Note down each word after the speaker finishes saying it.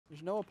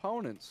There's no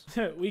opponents.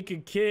 We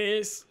could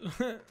kiss.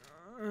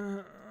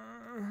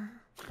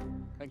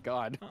 Thank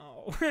God.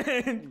 Oh.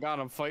 Thank God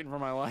I'm fighting for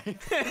my life.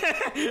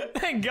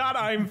 Thank God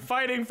I'm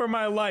fighting for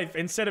my life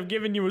instead of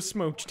giving you a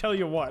smooch. Tell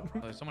you what. Oh,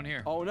 there's someone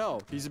here. Oh no,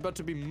 he's about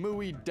to be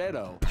mooey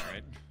deado.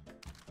 Right.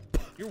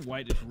 Your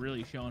white is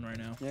really showing right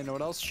now. Yeah, you know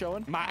what else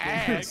showing? My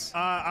ass.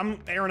 I'm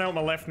airing out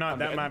my left nut.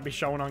 That might be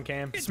showing on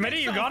cam.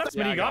 Smitty, you got it?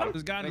 Smitty, you got him?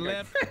 This guy on the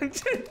left.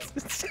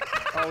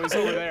 Oh, he's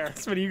over there.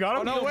 Smitty, you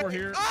got him? Oh, no, over wait.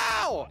 here.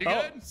 Ow! You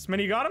good?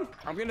 Smitty, you got him?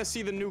 I'm gonna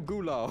see the new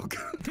gulag.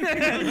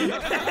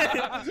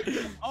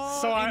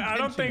 So I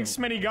don't think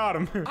Smitty got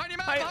him. Behind you,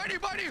 Matt! Behind you,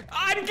 behind you!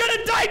 I'm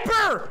gonna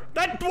diaper!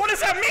 What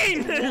does that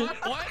mean?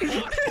 What?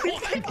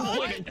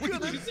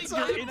 Did you say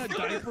you're in a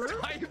diaper?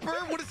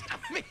 Diaper? What does that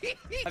mean?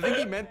 I think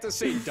he meant to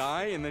say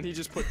die, and then he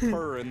just put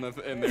purr in there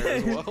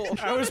as well.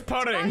 I was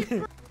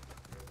putting.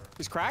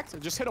 He's cracked?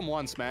 Just hit him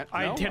once, Matt.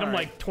 I No? hit him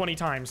Alright. like 20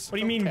 times. What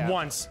do you mean cap.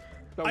 once?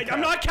 Don't I'm cap.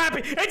 not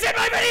capping. It's in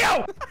my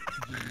video!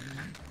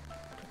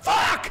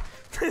 Fuck!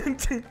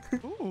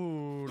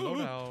 Ooh,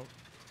 load out.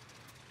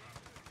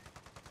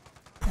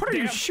 What are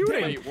you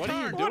shooting? Wait, what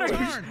are you What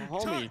doing? are you-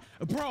 Homie.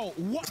 Bro,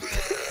 what?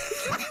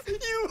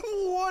 You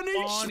 1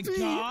 On HP!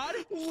 God?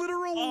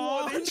 Literal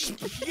 1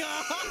 HP!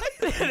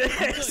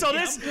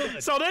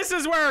 So this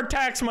is where our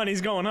tax money's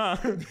going, huh?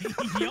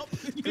 Yup.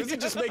 This is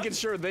just making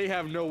sure they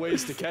have no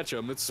ways to catch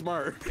him. It's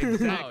smart.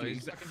 Exactly.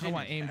 How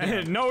I aim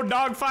down. No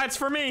dog fights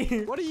for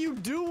me. What are you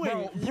doing?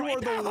 Bro, You are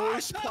the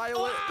worst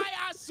pilot.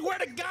 I swear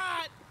to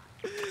God.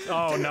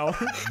 Oh no.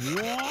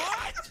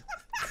 What?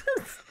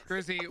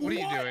 Grizzy, what are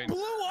you doing?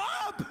 Blew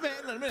up,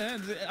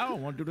 man. I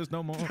don't want to do this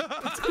no more.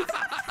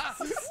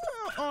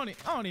 I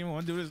don't even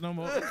want to do this no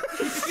more.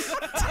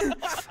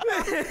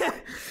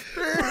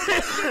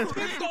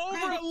 Tipped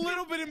over a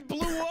little bit and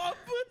blew up.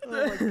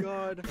 Oh my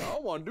God. I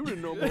don't want to do it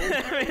no more.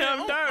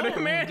 I'm tired of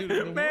it,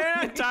 man.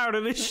 I'm tired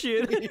of this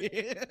shit.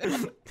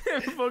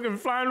 Fucking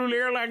flying through the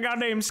air like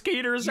goddamn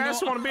skaters. I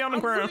just want to be on the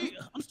ground.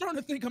 I'm starting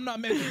to think I'm not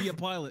meant to be a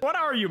pilot. What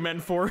are you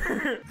meant for?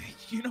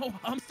 You know,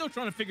 I'm still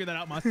trying to figure that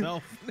out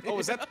myself. Oh,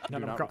 is that? Do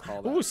not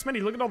recall that. Ooh,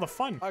 Smitty, look at all the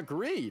fun.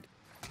 Agreed.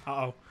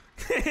 Uh-oh.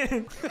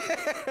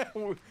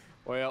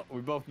 Well, we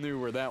both knew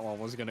where that one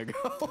was gonna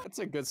go. That's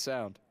a good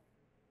sound.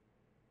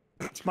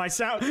 My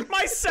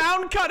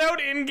sound cut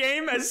out in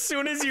game as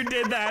soon as you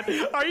did that.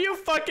 Are you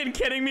fucking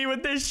kidding me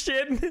with this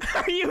shit?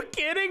 Are you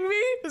kidding me?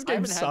 This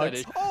game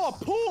sucks. Oh,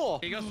 a pool!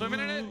 You go swimming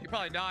in it? You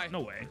probably die.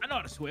 No way. I know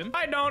how to swim.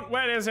 I don't.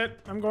 Where is it?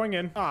 I'm going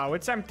in. Oh,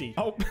 it's empty.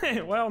 Oh,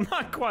 well,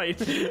 not quite.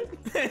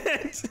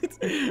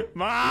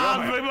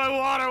 Mom, with my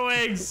water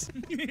wings.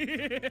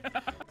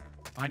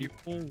 On you.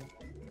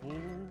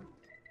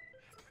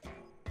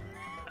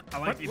 I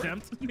like the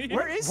attempt.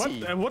 Where is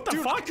he? What the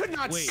Dude, fuck? I could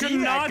not see Could that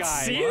not guy.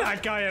 see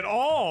that guy at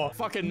all.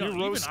 Fucking No, new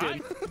even roast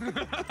skin.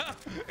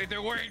 If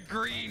they're wearing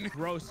green.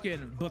 Rose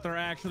skin, but they're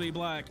actually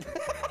black.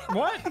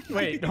 What?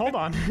 Wait, hold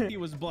on. He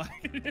was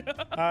black.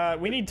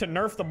 We need to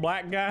nerf the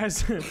black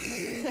guys.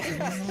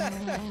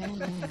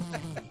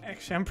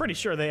 Actually, I'm pretty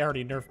sure they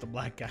already nerfed the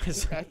black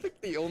guys. I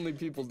think the only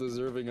people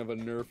deserving of a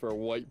nerf are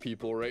white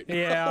people right now.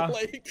 Yeah.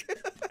 Like,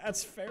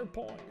 That's fair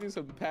point. do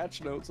some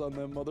patch notes on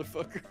them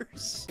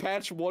motherfuckers.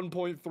 Patch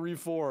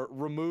 1.34,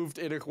 removed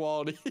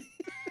inequality.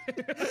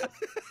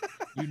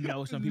 You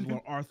know some people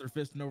are Arthur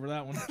fisting over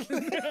that one.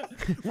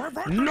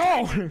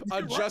 No!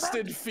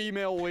 Adjusted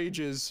female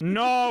wages.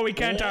 No, we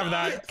can't have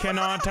that.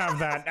 Cannot have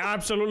that.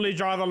 Absolutely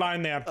draw the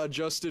line there.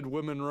 Adjusted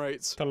women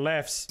rights. The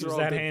lefts. They're Use all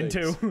that good hand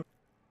things. too.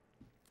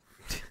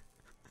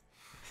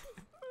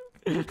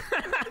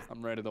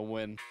 I'm ready to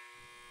win.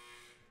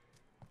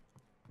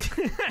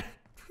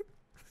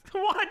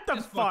 What the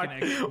fuck?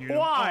 Fucking execute him.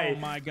 Why? Oh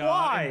my God.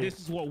 Why? And this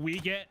is what we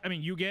get? I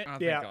mean, you get? Oh,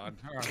 Yeah. thank God.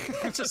 All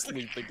right. Just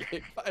leave the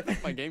game. I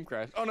think my game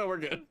crashed. Oh no, we're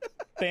good.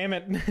 Damn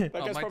it. That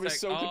guy's Mike's probably like,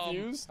 so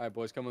confused. All right,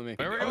 boys, come with me.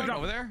 Where are we going?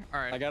 Over there? All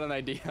right. I got an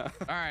idea.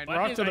 All right.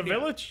 Rock to the idea.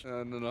 village?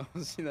 No.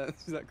 See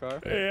that car?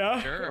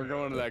 Yeah. Sure. We're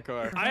going to that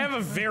car. I have a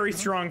very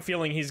strong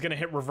feeling he's gonna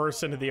hit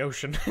reverse into the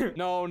ocean.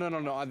 No.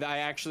 I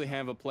actually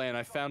have a plan.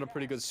 I found a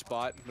pretty good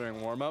spot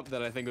during warm-up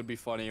that I think would be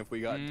funny if we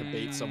got to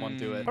bait someone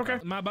to it. Okay.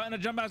 My button to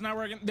jump out's not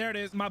working. There it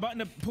is. My button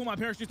to pull my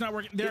parachute's not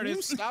working. There Can it you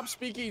is. stop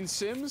speaking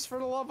Sims for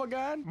the love of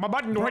God? My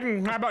button,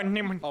 my button.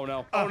 Oh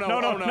no. No.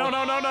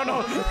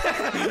 No.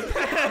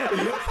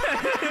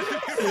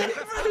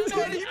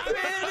 Everybody hit the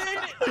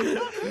panic button.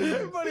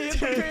 Holy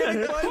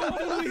shit.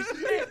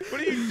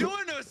 What are you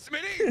doing to us,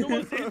 Smitty? You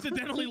almost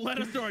incidentally led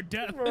us to our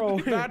death. Bro.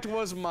 That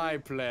was my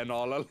plan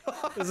all along.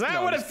 Is that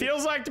No, what it just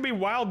feels like to be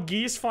wild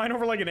geese flying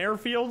over like an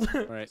airfield?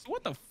 kidding. All right, So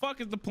what the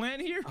fuck is the plan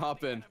here?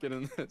 hop in. Get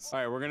in this. All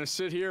right, we're gonna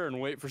sit here and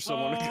wait for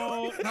someone to go.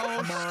 Oh, no,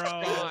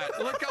 God,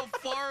 look how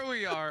far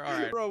we are. All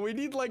right. Bro, we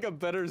need like a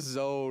better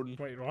zone.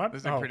 Wait, what?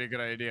 This is a pretty good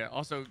idea.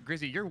 Also,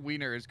 Grizzy, your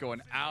wiener is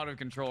going out of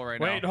control right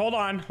Wait, now. hold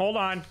on.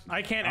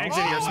 I can't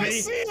exit here, Oh, I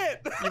Smitty. see it.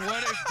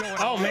 What is going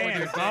Oh on with man,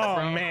 your dick, oh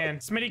bro? man.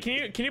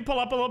 Smitty, can you pull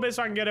up a little bit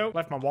so I can get out?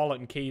 Left my wallet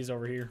and keys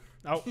over here.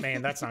 Oh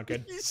man, that's not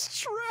good. He's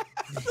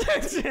trapped.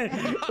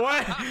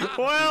 What?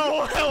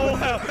 Well. What?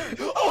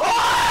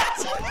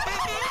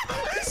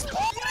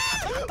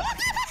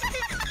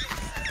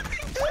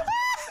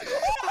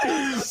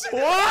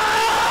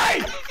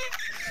 Why?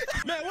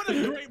 Man, what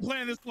a great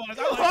plan this was.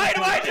 Why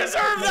do I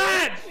deserve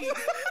that?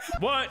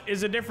 What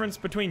is the difference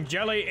between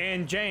jelly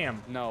and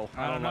jam? No,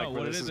 I don't like know.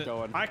 where What this is is it?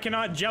 going. I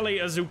cannot jelly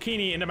a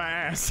zucchini into my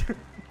ass.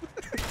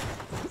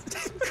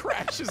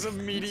 Crashes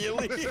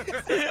immediately.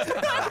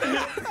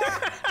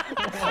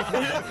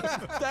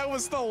 That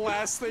was the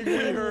last thing we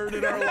heard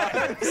in our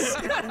lives.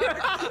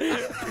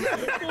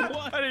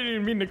 I didn't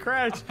even mean to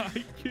crash.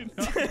 I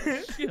cannot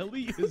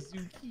jelly a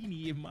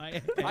zucchini in my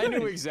ass. I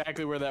knew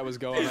exactly where that was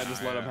going. I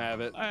just let him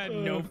have it. I had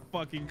no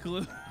fucking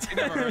clue. You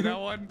never heard that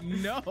one?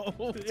 No.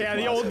 Yeah,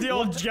 the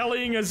old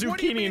jellying a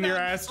zucchini in your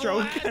ass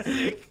joke.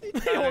 The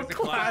old That's a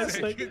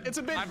classic. classic. It's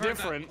a bit I've heard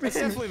different. It's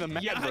definitely the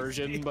mad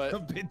version, A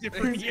but bit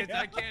different.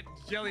 I can't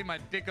jelly my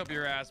dick up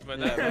your ass, but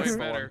Yeah, that's that's way the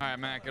better. one. All right,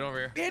 Matt, get over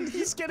here. and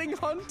he's getting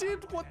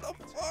hunted. What the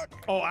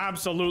fuck? Oh,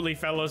 absolutely,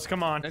 fellas.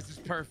 Come on. This is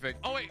perfect.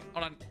 Oh wait,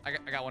 hold on. I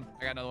got one.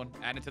 I got another one.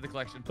 Add it to the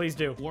collection. Please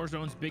do.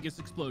 Warzone's biggest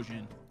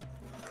explosion.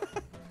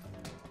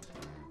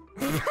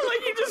 Like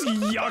you just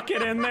yuck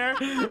it in there.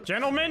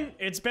 Gentlemen,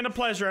 it's been a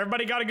pleasure.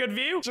 Everybody got a good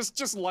view?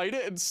 Just light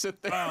it and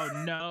sit there.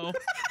 Oh no.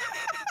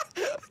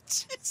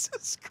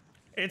 Jesus Christ.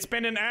 It's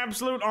been an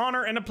absolute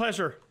honor and a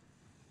pleasure.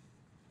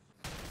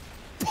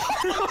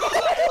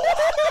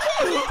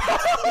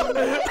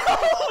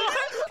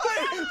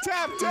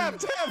 Tap.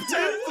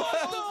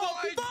 Oh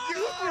my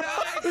god!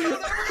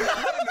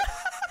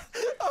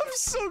 I'm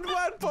so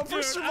glad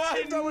Puffer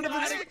survived. I would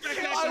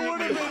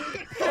have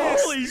been.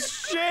 Holy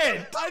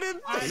shit! I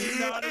didn't. I did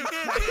not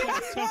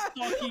expect that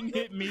to fucking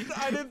hit me.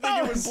 I didn't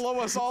think it would blow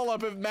us all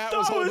up if Matt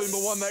was that holding was the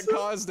one that so-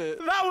 caused it.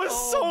 That was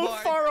Oh so my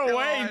far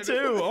away, God.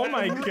 too. Oh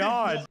my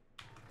god.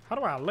 How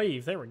do I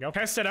leave? There we go.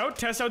 Test it out.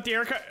 Test out the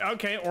air cut.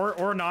 Okay,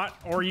 or not.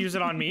 Or use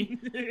it on me.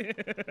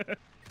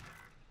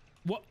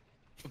 What?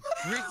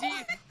 Grizzy,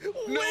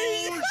 no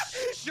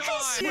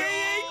shot!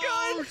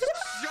 No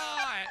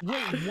shot!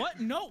 Wait, what?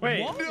 No.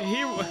 Wait, What?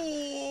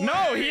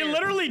 No, he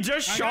literally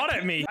just shot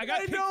at me. I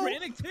got kicked for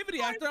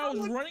inactivity after I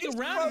was running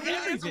around and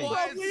everything.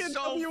 Why Probably it's an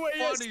so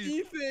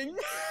WASD thing.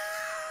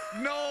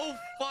 No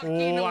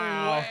fucking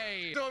Wow.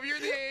 way! So if you're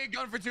in the AA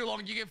gun for too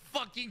long, you get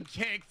fucking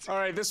kicked. All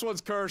right, this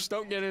one's cursed.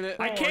 Don't get in it.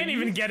 I can't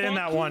even get in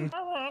that one.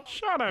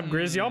 Shut up,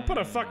 Grizzy. I'll put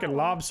a fucking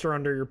lobster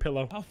under your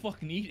pillow. I'll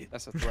fucking eat it.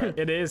 That's a threat.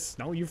 It is.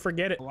 No, you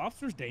forget it.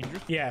 Lobster's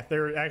dangerous. Yeah,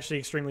 they're actually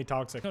extremely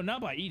toxic. No,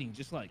 not by eating,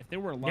 just like if they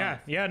were alive.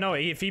 Yeah, no,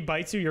 if he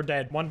bites you, you're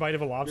dead. One bite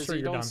of a lobster,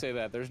 Grizzy, you're don't done. say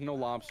that. There's no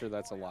lobster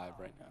that's alive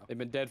right now. They've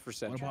been dead for What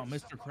centuries. about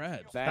Mr.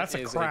 Krabs? That's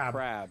a is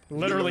crab.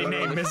 Literally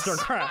named Mr.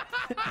 Crab.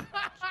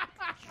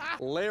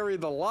 Larry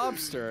the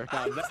lobster.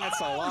 Now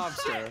that's a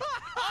lobster.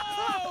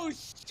 Oh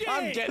shit!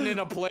 I'm getting in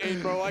a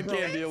plane, bro. I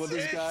can't deal with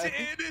this guy.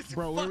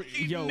 Bro,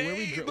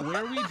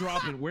 where we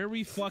dropping? Where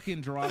we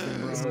fucking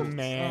dropping, bro?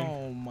 Man.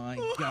 Oh my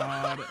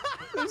god.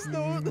 There's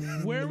no.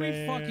 Where we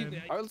Man.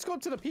 fucking? All right, let's go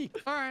up to the peak.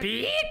 All right.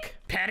 Peek?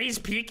 Patty's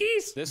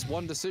Peakies? This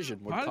one decision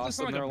would Why does cost this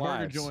them sound like their a burger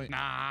lives. joint?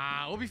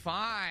 Nah, we'll be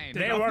fine.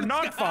 They were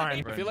not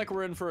fine. I feel like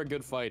we're in for a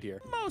good fight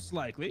here. Most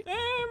likely.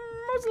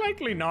 Most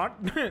likely not.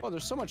 Oh,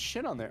 there's so much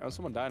shit on there. Oh,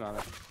 someone died on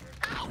it.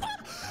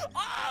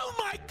 Oh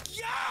my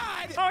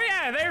god! Oh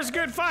yeah, there's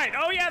good fight.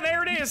 Oh yeah,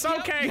 there it is.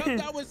 Okay. Yep,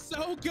 that was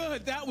so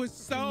good. That was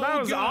so That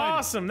was good.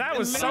 awesome. That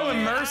was so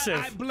Literally, immersive.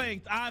 I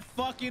blinked. I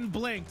fucking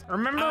blinked.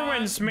 Remember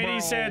when Smitty bro.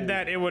 said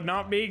that it would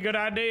not be a good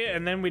idea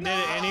and then we did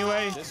it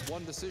anyway? This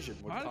one decision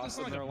would Why does cost this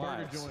them sound their like a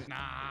burger lives. joint? Nah,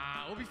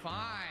 we'll be fine.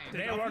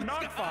 They were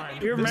not fine.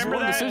 You This remember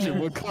one that? decision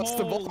would cost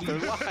them all Holy their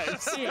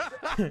lives. I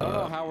don't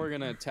know how we're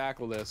gonna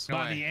tackle this. Go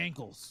By away. the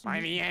ankles.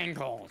 By the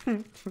ankle.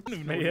 Maybe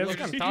that's Look, kind of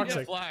you're in the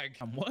toxic. flag.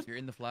 What? You're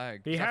in the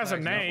flag. He Stop has a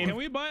flags, name. Can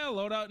we buy a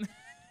loadout?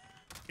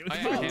 Oh, yeah,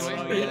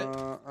 can we?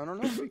 I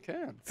don't know if we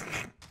can. I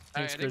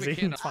Thanks, think we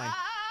Grizzy. can. It's fine.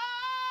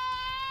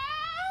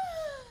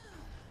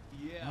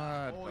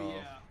 Yeah. What Oh the-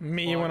 yeah.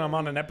 Me when I'm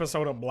on an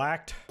episode of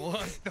Blacked.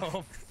 What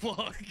the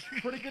fuck?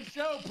 Pretty good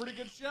show. Pretty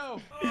good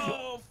show.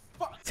 Oh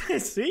fuck.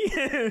 See?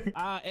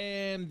 I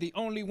am the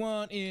only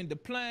one in the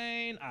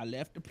plane. I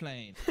left the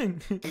plane.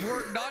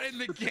 We're not in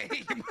the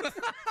game.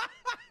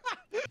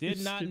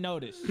 Did not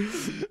notice.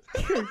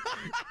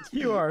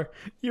 you are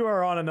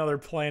on another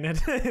planet.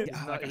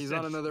 Like I He's said,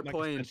 on another like I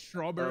plane. said,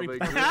 Strawberry. Oh,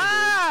 plane.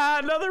 Ah,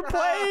 another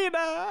plane.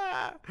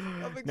 Ah.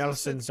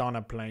 Nelson's on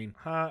a plane.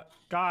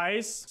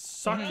 Guys,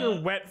 suck your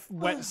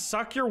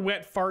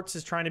wet farts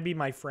is trying to be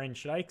my friend.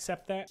 Should I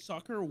accept that?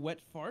 Soccer wet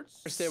farts.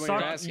 Understand what you're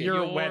Suck asking. your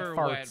Your wet wet-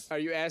 farts. Are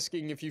you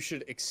asking if you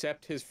should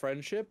accept his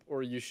friendship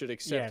or you should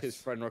accept Yes. his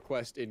friend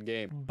request in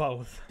game?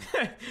 Both.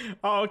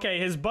 Oh, okay.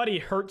 His buddy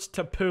Hurts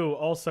to Poo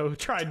also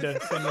tried to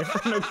send me a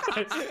friend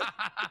request.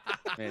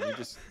 Man, you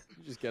just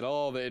get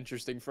all the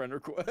interesting friend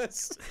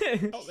requests.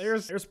 Oh,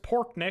 there's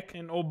Pork Nick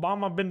and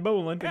Obama Bin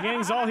Bolin. The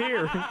gang's all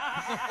here.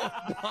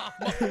 I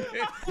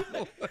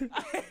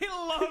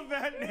love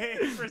that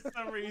name for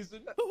some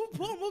reason.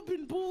 Obama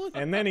been bullied.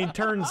 And then he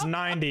turns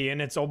 90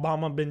 and it's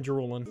Obama Bin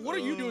Droolin. What are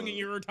you doing in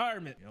your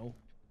retirement? You know,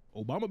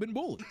 Obama been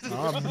bullied.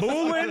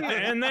 Boolin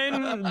and then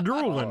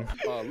Droolin.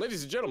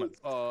 Ladies and gentlemen,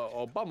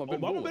 Obama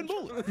been Obama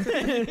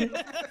bullied. been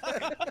bullied.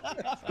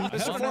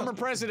 Mr. Former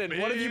President,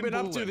 what have you been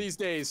up to these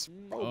days?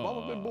 Oh,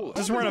 Mama been bullet.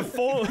 Just wearing a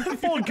full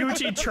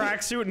Gucci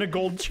tracksuit and a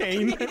gold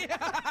chain.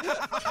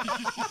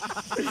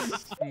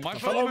 My fellow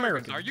fellow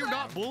Americans, American. are you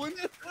not bullying?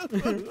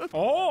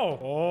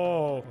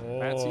 Oh.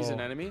 Patsy's an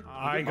enemy?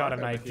 I got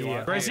an idea.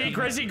 want.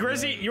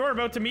 Grizzy, you are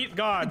about to meet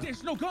God.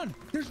 There's no gun.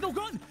 There's no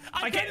gun.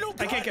 I can't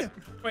get.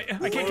 Wait,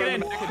 I can't get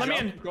in. Let me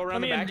in. Go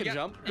around the back and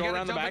jump. Go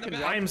around the back and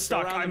jump. I am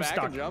stuck. I'm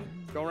stuck.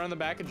 Go around the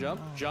back and jump.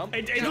 Jump.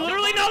 It's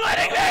literally not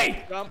letting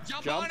me. Jump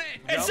on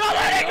it. It's not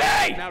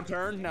letting me.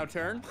 Now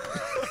turn.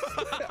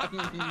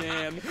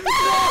 Man.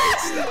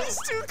 No, he's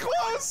too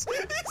close.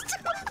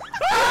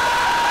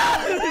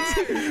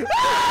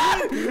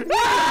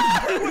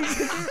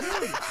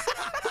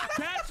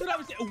 That's what I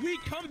was saying. We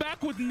come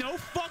back with no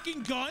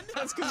fucking gun?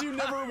 That's because you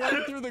never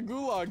went through the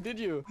gulag, did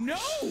you? No.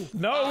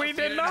 No, we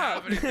did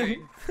not.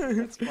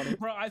 That's funny.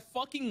 Bro, I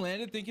fucking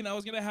landed thinking I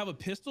was gonna have a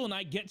pistol, and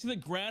I get to the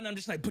ground, I'm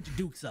just like, put your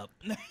dukes up.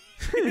 I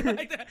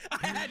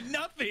had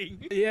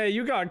nothing. Yeah,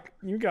 you got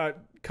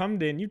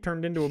cummed in. You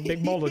turned into a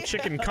big bowl of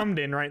chicken cummed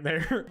in right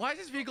there. Why is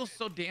this vehicle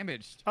so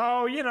damaged?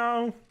 Oh, you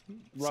know,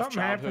 Rough something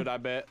childhood, happened. I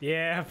bet.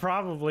 Yeah,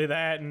 probably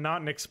that, and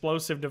not an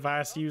explosive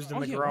device used in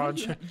the yeah,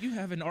 garage. You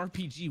have an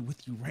RPG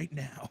with you right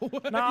now.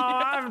 No,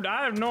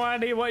 I have no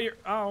idea what you're.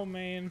 Oh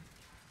man,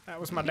 that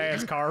was my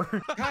dad's car.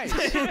 Guys.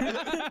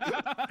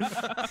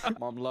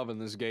 I'm loving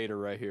this gator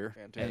right here.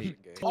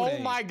 Fantastic gator. Oh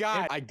my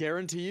god. I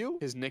guarantee you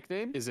his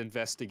nickname is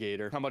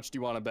Investigator. How much do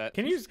you want to bet?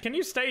 Can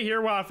you stay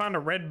here while I find a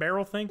red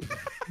barrel thing?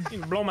 I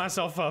can blow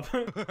myself up.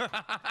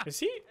 Is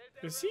he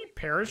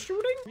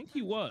parachuting? I think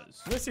he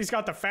was. At least he's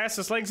got the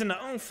fastest legs in the.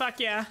 Oh fuck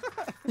yeah!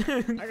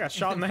 I got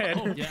shot in the head.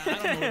 Oh yeah, I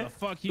don't know where the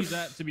fuck he's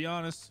at, to be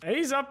honest.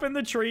 He's up in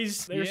the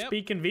trees. They're Yep.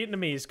 speaking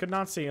Vietnamese. Could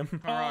not see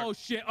him. Oh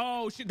shit!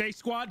 They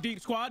squad deep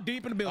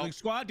in the building.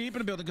 Squad deep in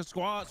the building.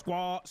 Squad.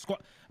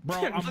 Bro,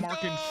 I'm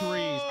marking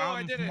trees.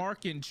 I'm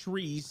marking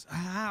trees.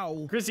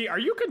 How? Grizzy, are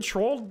you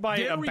controlled by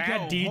There a we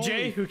bad go. DJ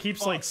Holy who keeps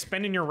fuck. like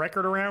spinning your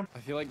record around? I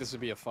feel like this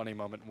would be a funny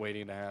moment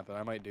waiting to happen.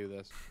 I might do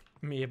this.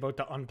 Me about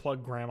to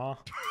unplug grandma.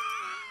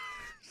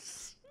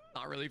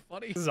 Not really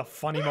funny. This is a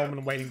funny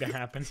moment waiting to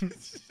happen.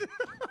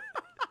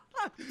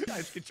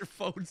 Guys, get your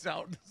phones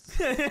out.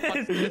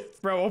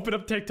 Bro, open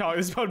up TikTok.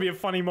 This is about to be a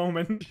funny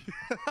moment.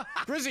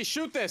 Grizzy,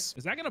 shoot this.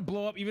 Is that gonna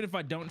blow up even if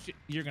I don't shoot?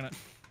 You're gonna.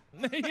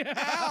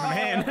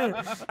 Yeah.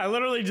 Man, I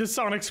literally just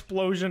saw an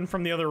explosion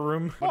from the other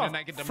room. When Oh, did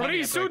I get the money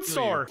free after I suit kill you?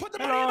 store. Put the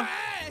money in Hello. my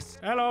ass.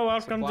 Hello,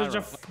 welcome to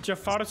Supply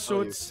Jafar run.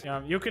 Suits.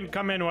 Yeah, you can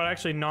come in. We're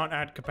actually not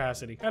at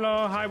capacity.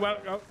 Hello, hi,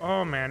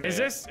 oh man, is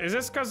this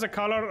because the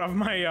color of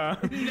my No.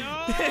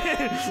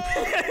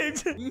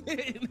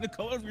 The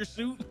color of your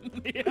suit.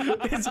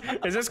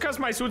 is this because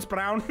my suit's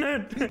brown?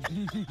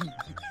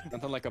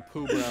 Nothing like a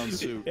poo brown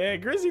suit. Yeah,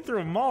 Grizzy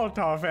threw a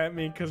Molotov at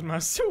me because my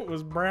suit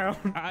was brown.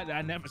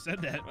 I never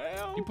said that.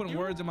 Well, You putting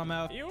words in my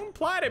mouth. You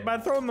implied it by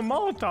throwing the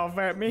Molotov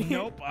at me.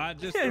 Nope, I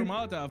just threw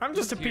Molotov. I'm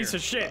just a piece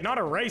of shit, not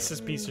a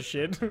racist piece of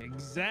shit.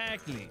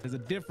 Exactly. There's a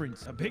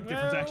difference. A big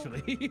difference, Well,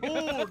 actually.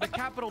 Oh, the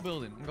Capitol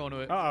building. I'm going to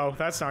it. Uh-oh,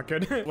 that's not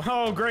good.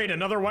 Oh, great,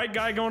 another white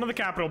guy going to the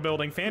Capitol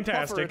building. Puffer,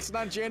 Fantastic. it's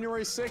not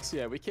January 6th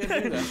yet. We can't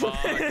do that.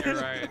 Fuck, you're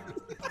right.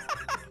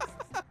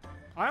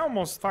 I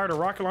almost fired a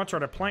rocket launcher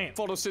at a plant.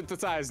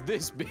 Photosynthesize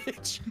this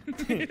bitch.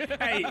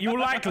 Hey, you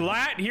like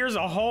lat? Here's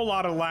a whole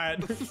lot of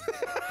lat.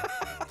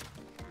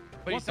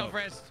 But you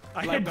self-rest.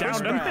 I Like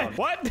downed him. Brown.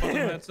 What?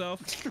 Himself.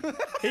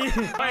 He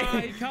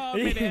called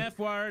me the F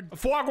word.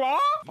 Foie gras?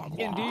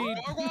 Indeed.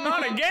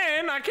 Not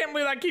again. I can't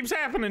believe that keeps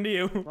happening to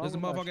you. There's a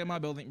motherfucker in my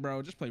building,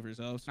 bro. Just play for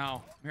yourselves. No,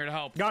 I'm here to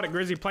help. Got it,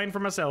 Grizzy. Playing for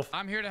myself.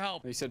 I'm here to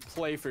help. He said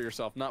play for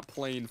yourself, not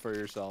plane for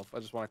yourself. I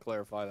just want to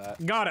clarify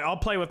that. Got it. I'll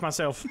play with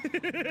myself.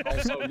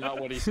 Also, not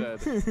what he said.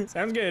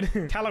 Sounds good.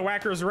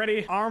 Talawhackers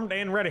ready, armed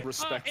and ready.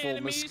 Respectful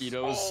enemies.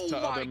 mosquitoes to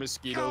Oh other my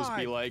mosquitoes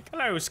be God. like,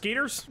 Hello,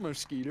 skeeters.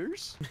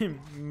 mosquitoes?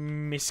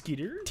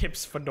 Mosquito.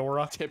 Tips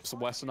Fedora. Tips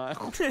West Nile.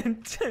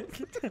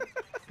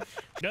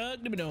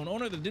 Doug Dimmadome,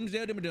 owner of the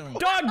Dimsdale Dimmadome.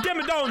 Dog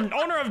Dimmadome,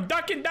 owner of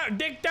Duck and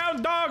Dick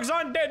Down Dogs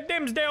on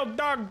Dimsdale.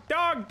 Dog,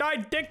 I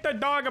dick the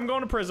dog. I'm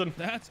going to prison.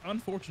 That's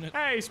unfortunate.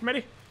 Hey,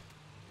 Smitty.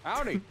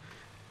 Howdy.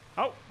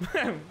 Oh,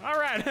 all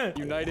right.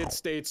 United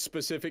States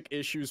specific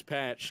issues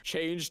patch.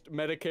 Changed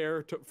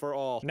Medicare for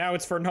all. Now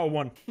it's for no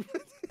one.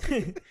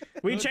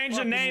 We changed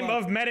the fucking name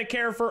love. of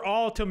Medicare for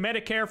all to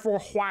Medicare for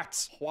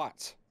Whats.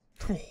 What?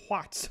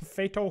 Whats.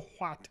 Fatal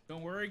What.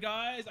 Don't worry,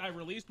 guys. I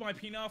released my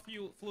peanut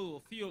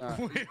fuel. Peanut?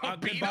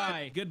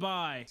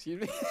 Goodbye.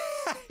 Excuse me?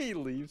 He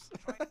leaves.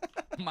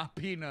 My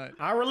peanut.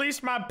 I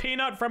released my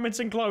peanut from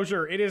its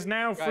enclosure. It is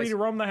now free Guys. to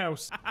roam the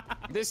house.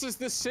 This is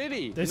the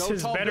city. This no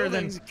is tall better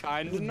than- buildings,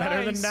 kind of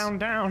Better nice. than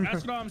downtown.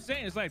 That's what I'm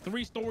saying. It's like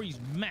 3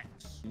 stories max.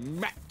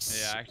 Max.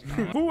 Yeah,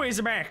 actually. Who is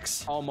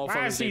Max? All Why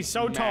motherfuckers is he named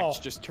so Max tall?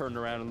 just turned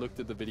around and looked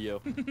at the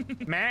video.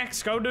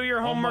 Max, go do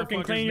your homework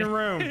and clean your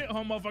room.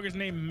 All motherfuckers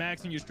named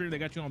Max in your stream. They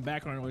got you on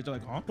background noise. They're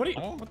like, huh?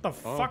 What the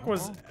fuck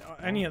was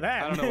any of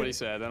that? I don't know what he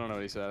said.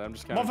 I'm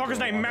just kind of. Motherfucker's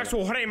name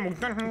Maxwell. Okay.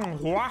 What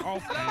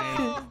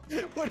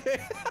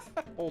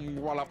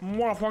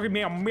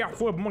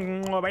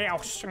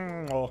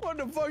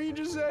the fuck you just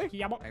you say?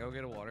 Yeah, I go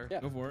get a water. Yeah.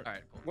 Go for it. All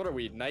right, cool. What are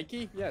we,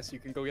 Nike? Yes, you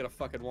can go get a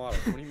fucking water.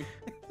 What do you mean?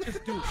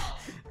 Just do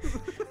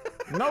it.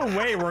 No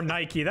way we're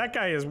Nike. That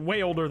guy is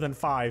way older than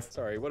 5.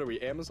 Sorry, what are we,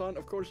 Amazon?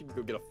 Of course you can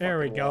go get a fucking There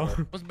we go.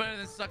 water. What's better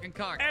than sucking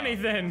cock?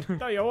 Anything.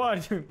 Tell you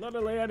what,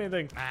 literally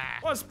anything. Ah.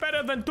 What's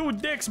better than 2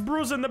 dicks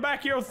bruising the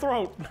back of your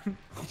throat?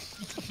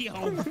 Yo,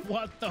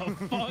 what the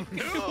fuck?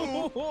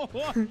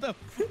 What the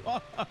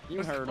fuck?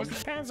 You heard him.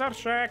 Hands up,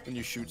 Shaq. When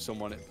you shoot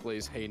someone, it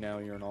plays, hey, now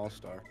you're an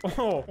all-star.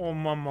 Oh,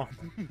 mama.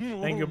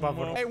 Thank you,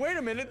 Buffalo. Hey, wait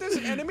a minute. There's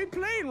an enemy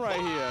plane right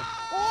here.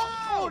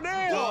 Oh,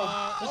 damn.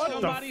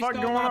 What the fuck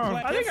going on?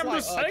 I think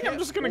I'm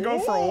just gonna go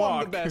for a I'm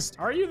walk. the best.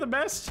 Are you the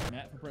best?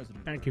 Matt for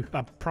president. Thank you.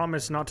 I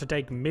promise not to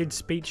take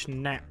mid-speech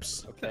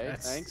naps. Okay,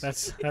 thanks.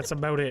 That's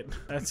about it.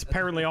 That's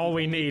apparently all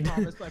we need.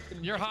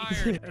 You're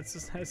hired. That's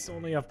the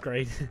only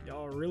upgrade.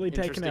 Y'all really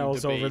taking Interesting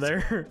L's over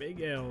debate. there.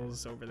 Big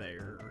L's over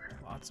there.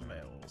 Lots of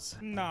L's.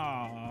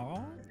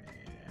 No.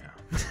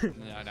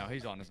 Yeah, I know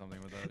he's onto something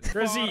with that.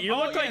 Grizzy, you Oh,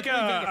 look yeah, like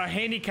a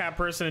handicapped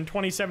person in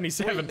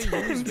 2077. Wait,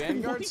 they use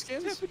Vanguard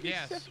skins?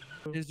 Yes.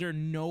 Is there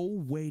no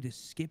way to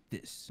skip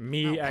this?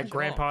 Me at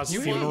Grandpa's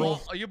You funeral.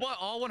 you bought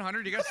all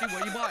 100. You gotta see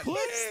what you bought.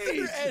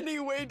 Is there any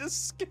way to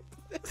skip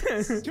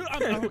this? Dude,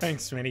 I'm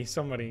Thanks, Smitty.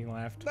 Somebody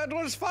laughed. That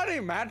was funny,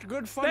 Matt.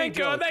 Good funny Thank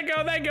you, joke.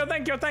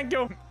 thank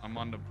you. I'm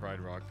on the Pride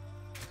Rock.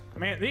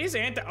 Man, these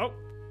oh.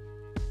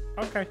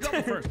 Okay.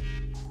 first.